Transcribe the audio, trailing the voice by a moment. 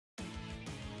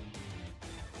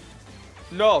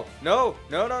No, no,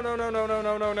 no, no, no, no, no, no,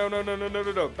 no, no, no, no, no, no, no,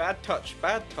 no, no. Bad touch,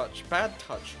 bad touch, bad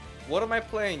touch. What am I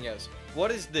playing as?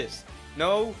 What is this?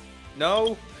 No,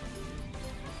 no.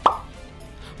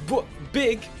 But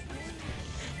big.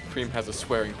 Cream has a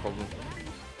swearing problem.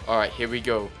 All right, here we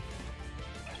go.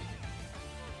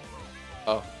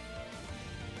 Oh,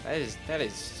 that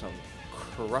is some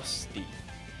crusty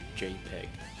JPEG.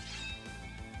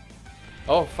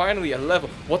 Oh, finally a level.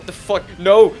 What the fuck?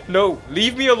 No, no,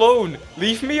 leave me alone.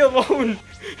 Leave me alone.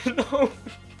 No.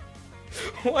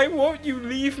 Why won't you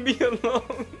leave me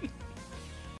alone?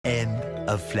 End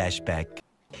of flashback.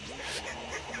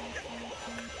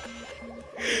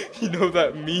 You know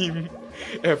that meme?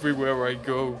 Everywhere I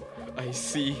go, I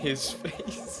see his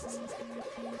face.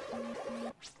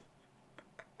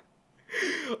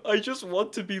 I just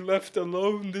want to be left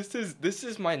alone. This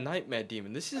is my nightmare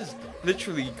demon. This is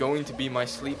literally going to be my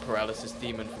sleep paralysis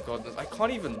demon, for God knows. I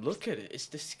can't even look at it. It's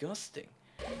disgusting.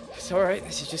 It's alright.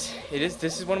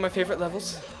 This is one of my favorite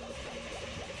levels.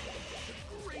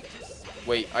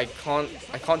 Wait, I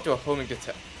can't do a homing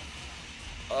detect.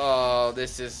 Oh,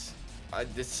 this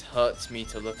hurts me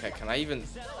to look at. Can I even...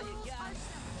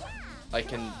 I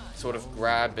can sort of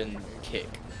grab and kick.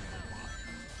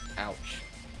 Ouch.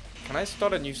 Can I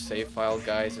start a new save file,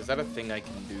 guys? Is that a thing I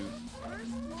can do?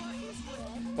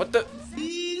 What the...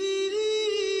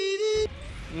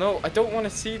 No, I don't want to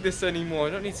see this anymore.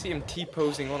 I don't need to see him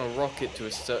T-posing on a rocket to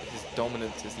assert his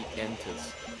dominance as he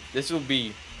enters. This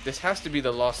has to be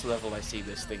the last level I see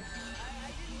this thing.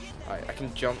 Alright, I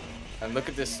can jump and look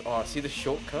at this. Oh, see the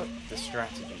shortcut? The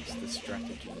strategies.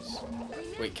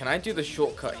 Wait, can I do the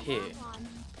shortcut here?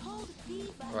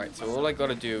 Right, so all I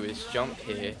gotta do is jump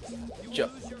here.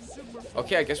 Jump.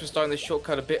 Okay, I guess we're starting this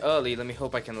shortcut a bit early. Let me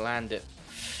hope I can land it.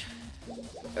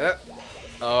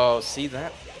 Oh, see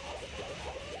that?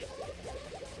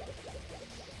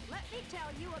 Let me tell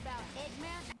you about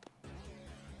Eggman.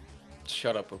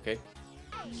 Shut up, okay?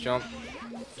 Jump,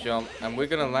 jump, and we're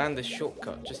gonna land this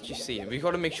shortcut. Just you see it. We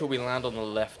gotta make sure we land on the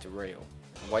left rail.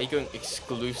 Why are you going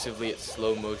exclusively at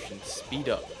slow motion? Speed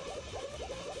up.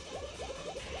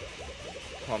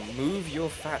 Come on, move your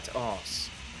fat ass.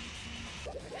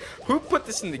 Who put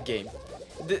this in the game?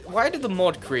 Why did the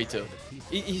mod creator?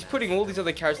 He's putting all these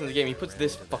other characters in the game. He puts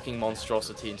this fucking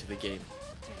monstrosity into the game.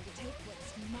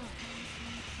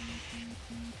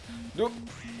 Nope.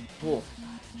 Oh.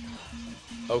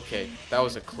 Okay, that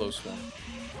was a close one.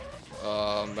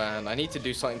 Oh man, I need to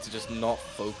do something to just not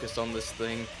focus on this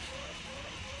thing.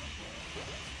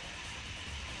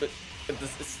 But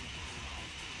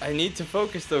I need to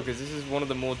focus though, because this is one of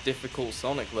the more difficult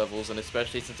Sonic levels, and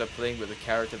especially since I'm playing with a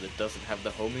character that doesn't have the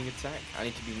homing attack, I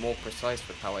need to be more precise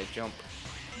with how I jump.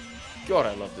 God,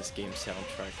 I love this game's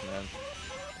soundtrack, man.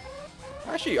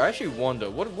 I actually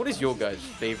wonder, what is your guys'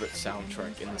 favorite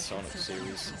soundtrack in the Sonic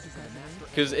series?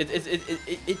 Because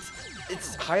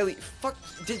it's highly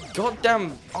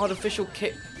goddamn artificial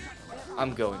kit.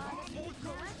 I'm going.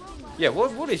 Yeah,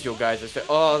 what is your guys' favorite?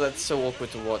 Oh, that's so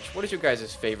awkward to watch. What is your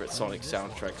guys' favorite Sonic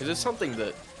soundtrack? Because it's something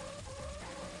that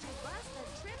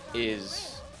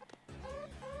is...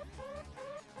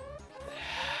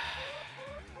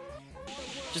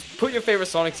 Just put your favorite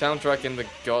Sonic soundtrack in the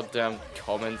goddamn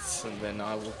comments, and then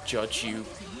I will judge you.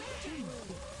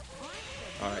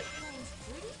 Alright.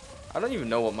 I don't even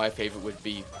know what my favorite would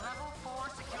be.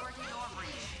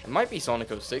 It might be Sonic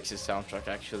 06's soundtrack,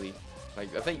 actually.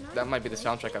 Like, I think that might be the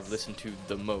soundtrack I've listened to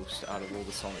the most out of all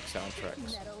the Sonic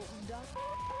soundtracks.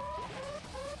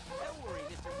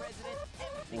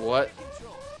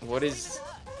 What is...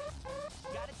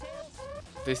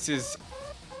 This is...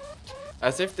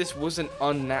 As if this wasn't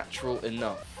unnatural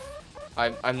enough.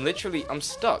 I'm literally, I'm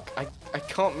stuck. I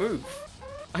can't move.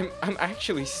 I'm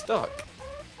actually stuck.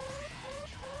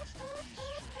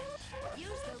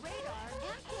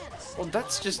 Well,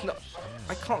 that's just not...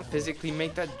 I can't physically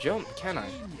make that jump, can I?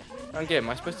 Again, am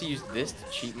I supposed to use this to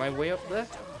cheat my way up there?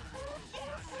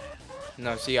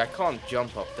 No, see, I can't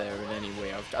jump up there in any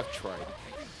way. I've tried.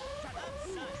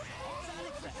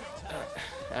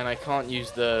 And I can't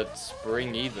use the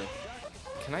spring either.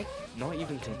 Can I not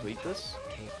even complete this?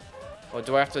 Or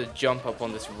do I have to jump up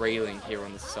on this railing here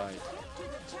on the side?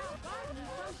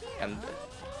 And...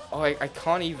 Oh, I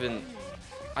can't even...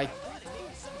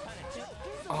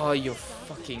 Oh, you're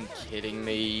fucking kidding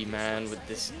me, man, with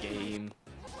this game.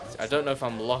 I don't know if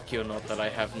I'm lucky or not that I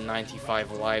have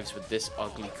 95 lives with this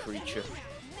ugly creature.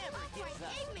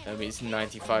 That means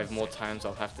 95 more times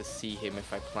I'll have to see him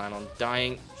if I plan on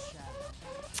dying.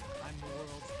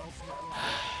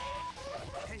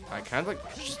 I kind of like,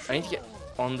 I need to get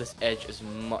on this edge as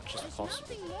much as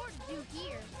possible.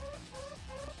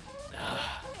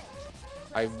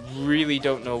 I really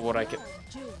don't know what I could...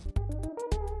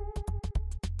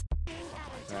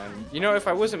 You know, if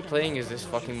I wasn't playing as this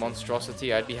fucking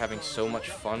monstrosity, I'd be having so much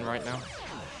fun right now.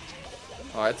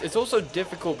 It's also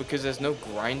difficult because there's no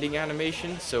grinding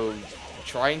animation, so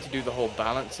trying to do the whole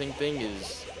balancing thing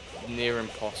is near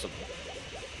impossible.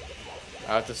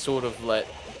 I have to sort of let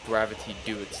gravity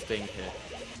do its thing here.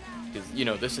 Because, you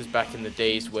know, this is back in the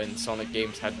days when Sonic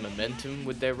games had momentum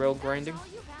with their rail grinding.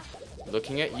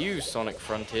 Looking at you, Sonic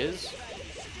Frontiers.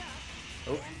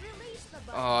 Oh.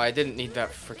 Oh, I didn't need that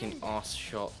freaking arse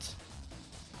shot.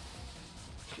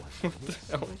 What the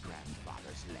hell?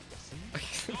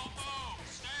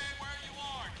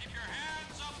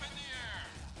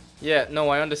 Yeah, no,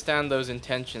 I understand those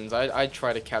intentions. I'd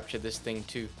try to capture this thing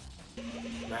too.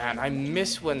 Man, I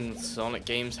miss when Sonic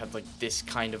games had like this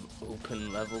kind of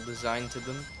open level design to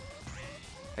them.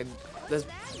 There's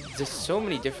so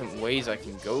many different ways I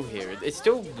can go here. It's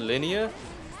still linear,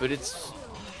 but it's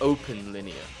open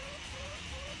linear.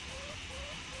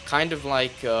 Kind of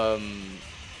like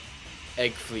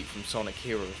Egg Fleet from Sonic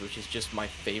Heroes, which is just my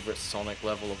favorite Sonic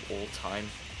level of all time.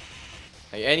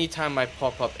 Like, anytime I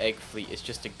pop up Egg Fleet, it's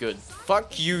just a good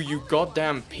fuck you, you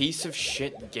goddamn piece of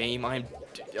shit game.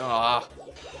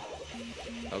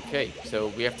 Okay, so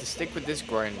we have to stick with this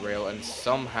grind rail and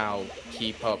somehow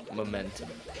keep up momentum.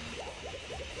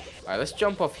 Alright, let's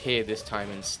jump off here this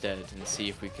time instead and see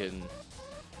if we can...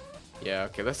 Yeah,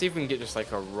 okay, let's see if we can get just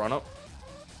like a run up.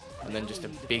 And then just a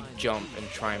big jump and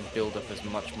try and build up as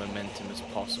much momentum as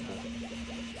possible.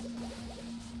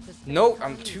 No,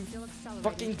 I'm too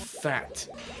fucking fat.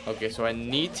 Okay, so I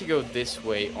need to go this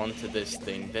way onto this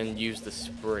thing, then use the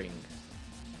spring.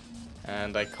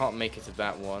 And I can't make it to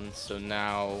that one, so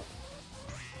now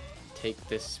take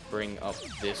this spring up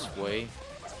this way.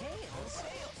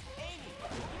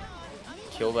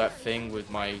 Kill that thing with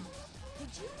my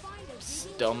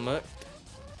stomach.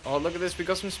 Oh, look at this, we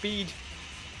got some speed.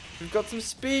 We've got some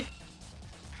speed.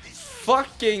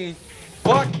 Fucking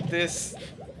fuck this.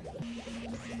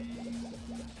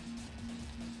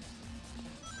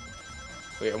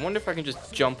 Wait, I wonder if I can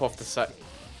just jump off the side.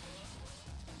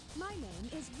 My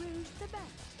name is Rouge the Bat.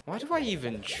 Why do I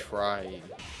even try?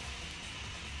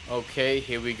 Okay,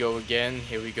 here we go again.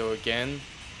 Here we go again.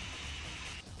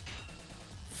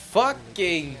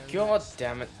 Fucking god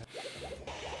damn it.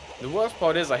 The worst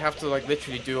part is I have to like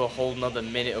literally do a whole nother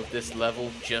minute of this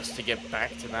level just to get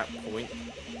back to that point.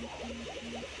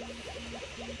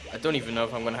 I don't even know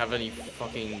if I'm gonna have any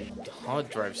fucking hard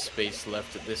drive space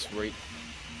left at this rate.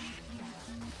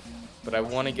 But I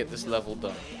want to get this level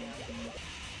done.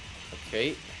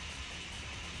 Okay.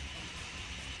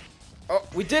 Oh,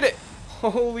 we did it!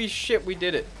 Holy shit, we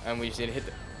did it! And we just need to hit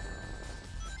it.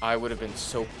 I would have been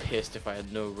so pissed if I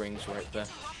had no rings right there.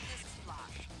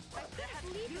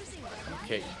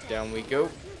 Okay, down we go.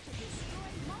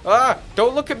 Ah!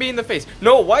 Don't look at me in the face.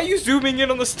 No, why are you zooming in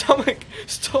on the stomach?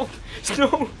 Stop!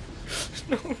 No!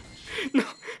 No! No!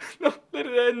 No! Let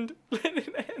it end! Let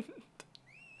it end!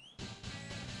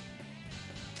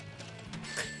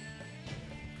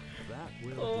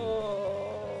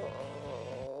 Oh,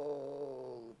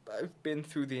 I've been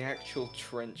through the actual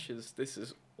trenches. This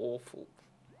is awful.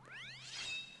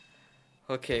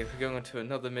 Okay, we're going on to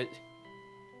another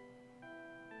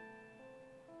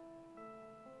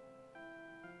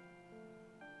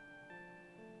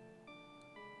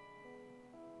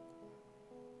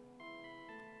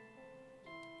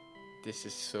This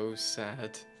is so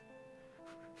sad.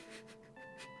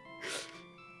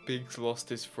 Biggs lost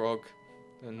his frog,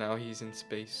 and now he's in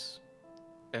space,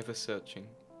 ever searching,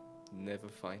 never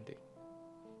finding.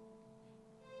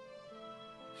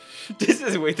 This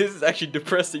is actually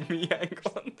depressing me, hang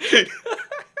on.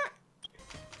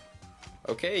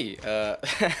 Okay,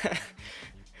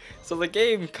 so the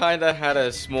game kinda had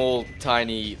a small,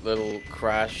 tiny little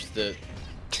crash that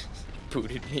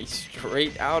booted me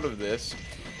straight out of this.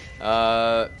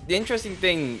 The interesting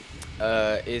thing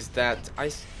is that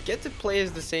I get to play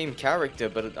as the same character,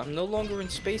 but I'm no longer in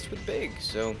space with Big,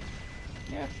 so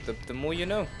yeah, the more you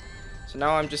know. So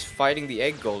now I'm just fighting the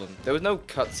egg golem. There was no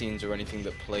cutscenes or anything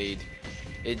that played.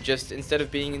 It just, instead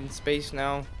of being in space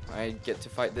now, I get to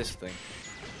fight this thing.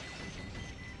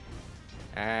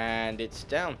 And it's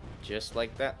down, just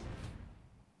like that.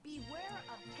 Beware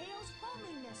of Tails'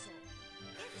 homing missile.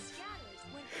 It scatters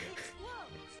when it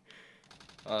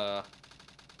explodes.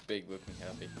 Big looking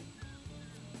happy.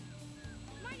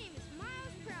 My name is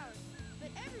Miles Proud, but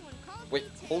everyone calls Wait, me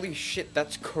Tails. holy shit,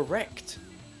 that's correct.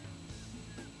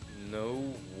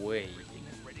 No way.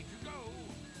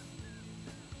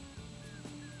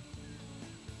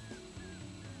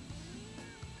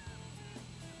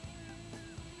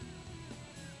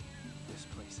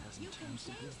 You can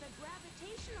change the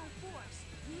gravitational force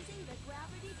using the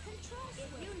gravity control switch.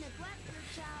 If you neglect your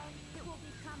child, it will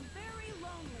become very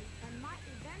lonely and might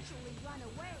eventually run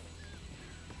away.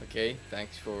 Okay,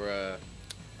 thanks for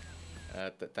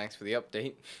the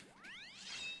update.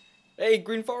 Hey,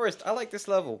 Green Forest, I like this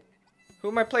level. Who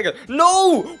am I playing against?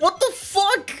 No! What the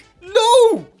fuck?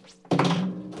 No!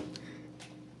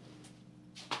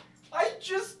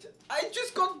 I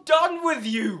just got done with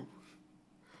you.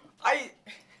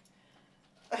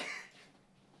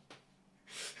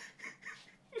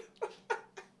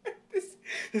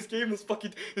 This game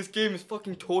is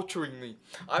fucking torturing me.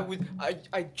 I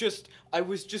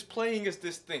was just playing as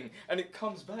this thing, and it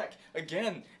comes back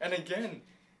again and again.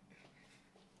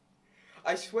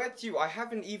 I swear to you, I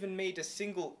haven't even made a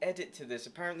single edit to this.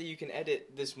 Apparently you can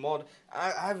edit this mod.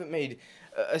 I haven't made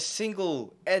a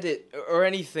single edit or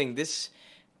anything. This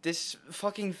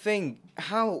fucking thing.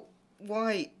 How?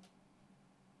 Why?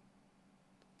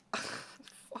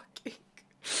 Fucking.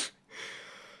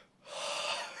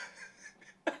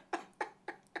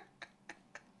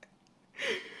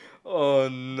 Oh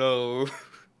no.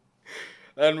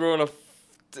 And we're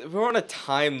on a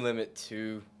time limit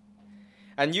too.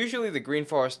 And usually the Green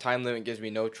Forest time limit gives me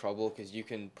no trouble because you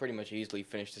can pretty much easily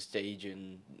finish the stage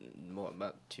in what,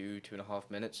 about 2.5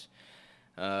 minutes.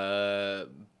 But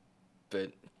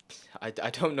I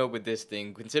don't know with this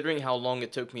thing. Considering how long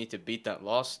it took me to beat that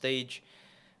last stage,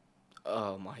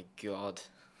 oh my god.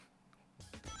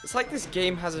 It's like this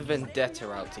game has a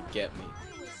vendetta out to get me.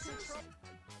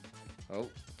 Oh,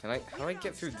 how do I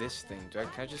get through this thing? Can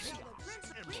I just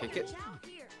kick it?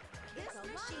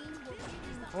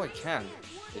 Oh, I can.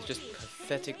 It's just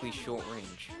pathetically short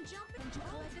range.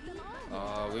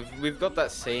 We've got that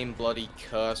same bloody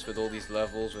curse with all these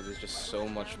levels where there's just so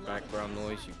much background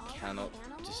noise you cannot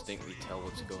distinctly tell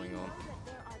what's going on.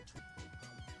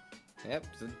 Yep,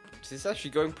 this is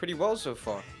actually going pretty well so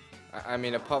far. I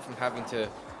mean, apart from having to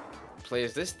play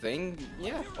as this thing,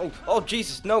 yeah. Oh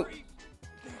Jesus, no!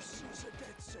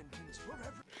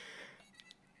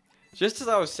 Just as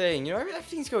I was saying, you know,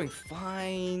 everything's going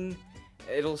fine.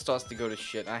 It all starts to go to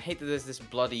shit. I hate that there's this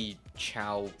bloody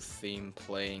Chow theme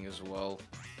playing as well.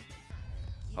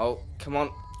 Oh, come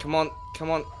on.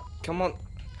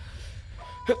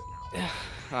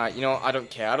 Alright, you know, I don't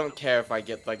care. I don't care if I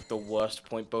get, like, the worst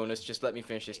point bonus. Just let me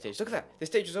finish this stage. Look at that. This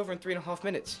stage is over in 3.5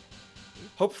 minutes.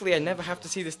 Hopefully I never have to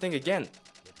see this thing again.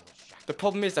 The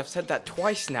problem is I've said that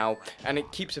twice now, and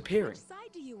it keeps appearing. Which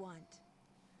side do you want?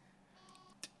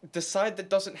 The side that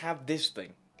doesn't have this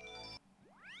thing.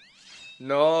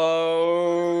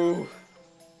 No.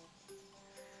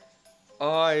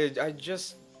 Oh, I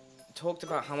just talked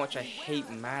about how much I hate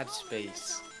Mad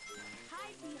Space.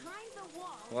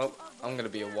 Well, I'm gonna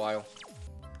be a while.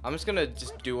 I'm just gonna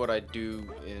do what I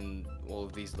do in all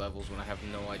of these levels when I have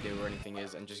no idea where anything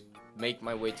is and just make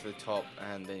my way to the top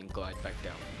and then glide back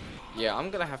down. Yeah, I'm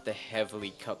gonna have to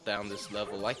heavily cut down this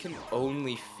level. I can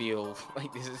only feel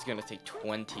like this is gonna take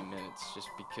 20 minutes just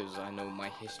because I know my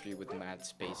history with Mad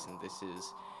Space, and this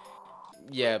is,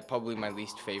 yeah, probably my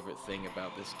least favorite thing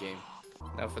about this game.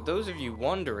 Now, for those of you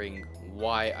wondering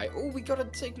why we got a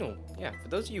signal. Yeah, for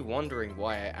those of you wondering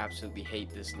why I absolutely hate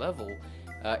this level,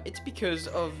 it's because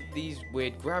of these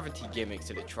weird gravity gimmicks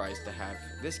that it tries to have.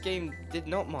 This game did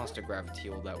not master gravity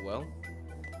all that well,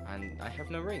 and I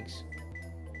have no rings.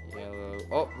 Yellow.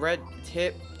 Oh, red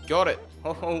tip. Got it.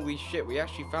 Oh, holy shit. We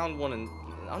actually found one in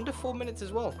under 4 minutes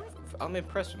as well. I'm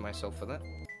impressed with myself for that.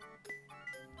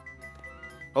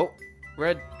 Oh,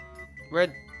 red.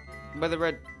 Red. Where the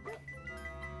red?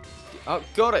 Oh,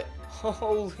 got it.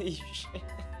 Holy shit.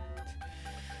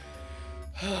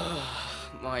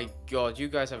 My god, you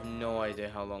guys have no idea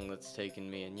how long that's taken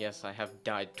me. And yes, I have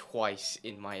died twice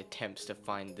in my attempts to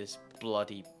find this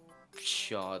bloody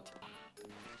shard.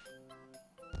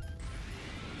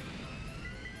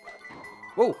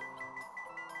 Whoa!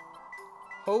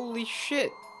 Holy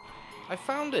shit! I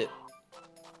found it!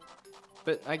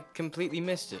 But I completely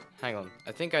missed it. Hang on.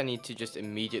 I think I need to just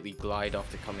immediately glide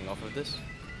after coming off of this.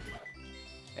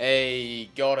 Hey,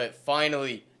 got it.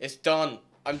 Finally! It's done!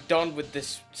 I'm done with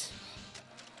this.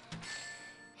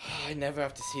 I never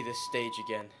have to see this stage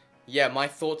again. Yeah, my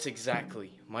thoughts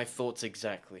exactly. My thoughts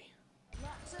exactly.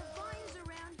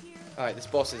 Alright, this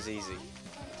boss is easy.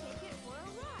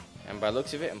 And by the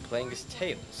looks of it, I'm playing as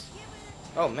Tails.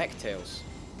 Oh, Mech Tails.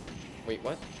 Wait,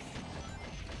 what?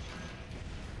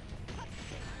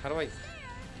 How do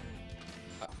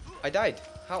I died.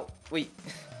 How? Wait.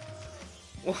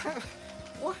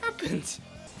 What happened?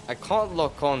 I can't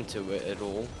lock onto it at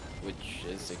all, which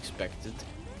is expected.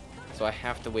 So I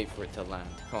have to wait for it to land.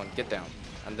 Come on, get down.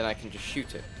 And then I can just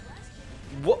shoot it.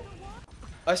 What?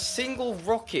 A single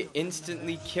rocket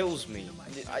instantly kills me.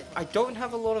 I don't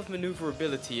have a lot of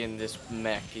maneuverability in this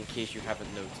mech, in case you haven't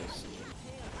noticed.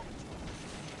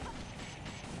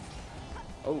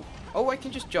 Oh, I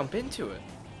can just jump into it.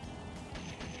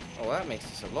 Oh, that makes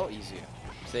this a lot easier.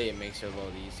 Say it makes it a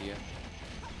lot easier.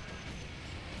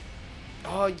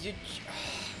 Oh,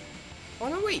 oh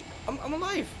no, wait. I'm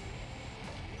alive.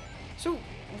 So,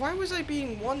 why was I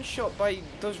being one-shot by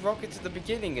those rockets at the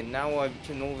beginning, and now I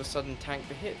can all of a sudden tank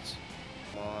the hits?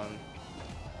 Come on.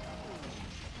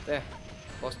 There.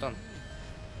 Boss done.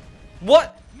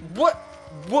 What? What?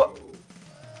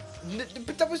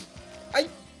 But that was...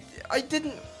 I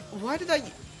didn't... Why did I...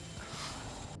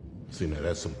 See, now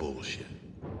that's some bullshit.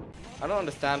 I don't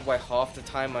understand why half the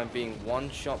time I'm being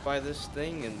one-shot by this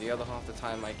thing, and the other half the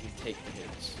time I can take the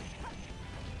hits.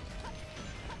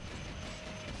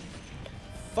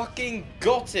 Fucking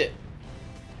got it!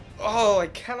 Oh, I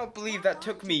cannot believe that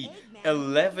took me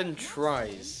 11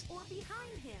 tries. Or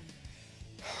behind him.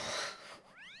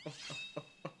 Oh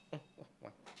my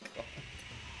god.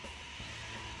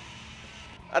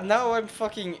 And now I'm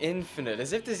fucking infinite,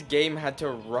 as if this game had to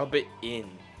rub it in.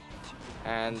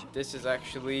 And this is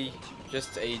actually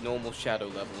just a normal shadow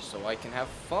level, so I can have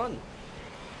fun.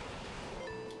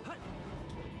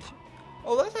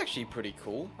 Oh, that's actually pretty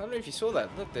cool. I don't know if you saw that.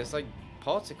 Look, there's like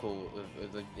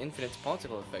the infinite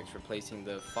particle effects replacing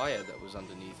the fire that was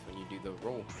underneath when you do the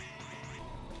roll.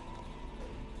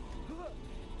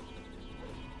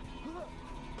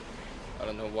 I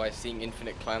don't know why seeing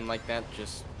infinite climb like that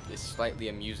just is slightly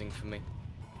amusing for me.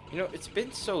 You know, it's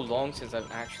been so long since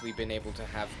I've actually been able to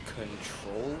have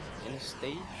control in a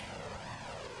stage.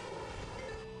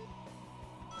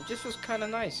 It just was kind of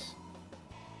nice.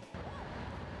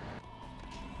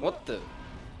 What the?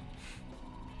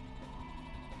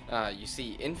 You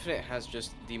see, Infinite has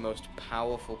just the most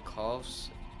powerful calves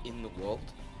in the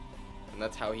world. And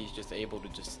that's how he's just able to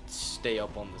just stay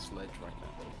up on this ledge right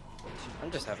now.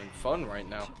 I'm just having fun right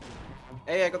now.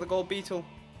 Hey, I got the gold beetle.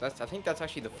 I think that's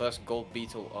actually the first gold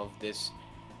beetle of this.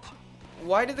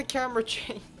 Why did the camera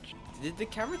change? Did the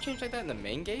camera change like that in the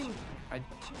main game? I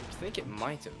think it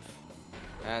might have.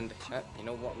 And, you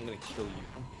know what? I'm gonna kill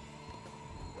you.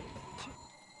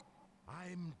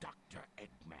 I'm Dr.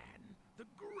 Eggman, the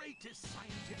greatest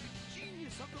scientific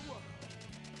genius of the world.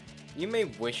 You may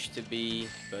wish to be,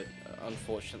 but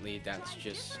unfortunately that's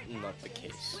just not the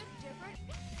case.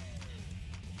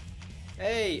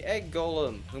 Hey, Egg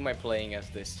Golem! Who am I playing as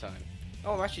this time?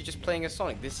 Oh, I'm actually just playing as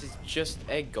Sonic. This is just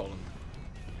Egg Golem.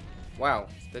 Wow,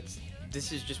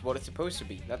 this is just what it's supposed to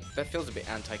be. That feels a bit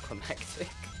anticlimactic.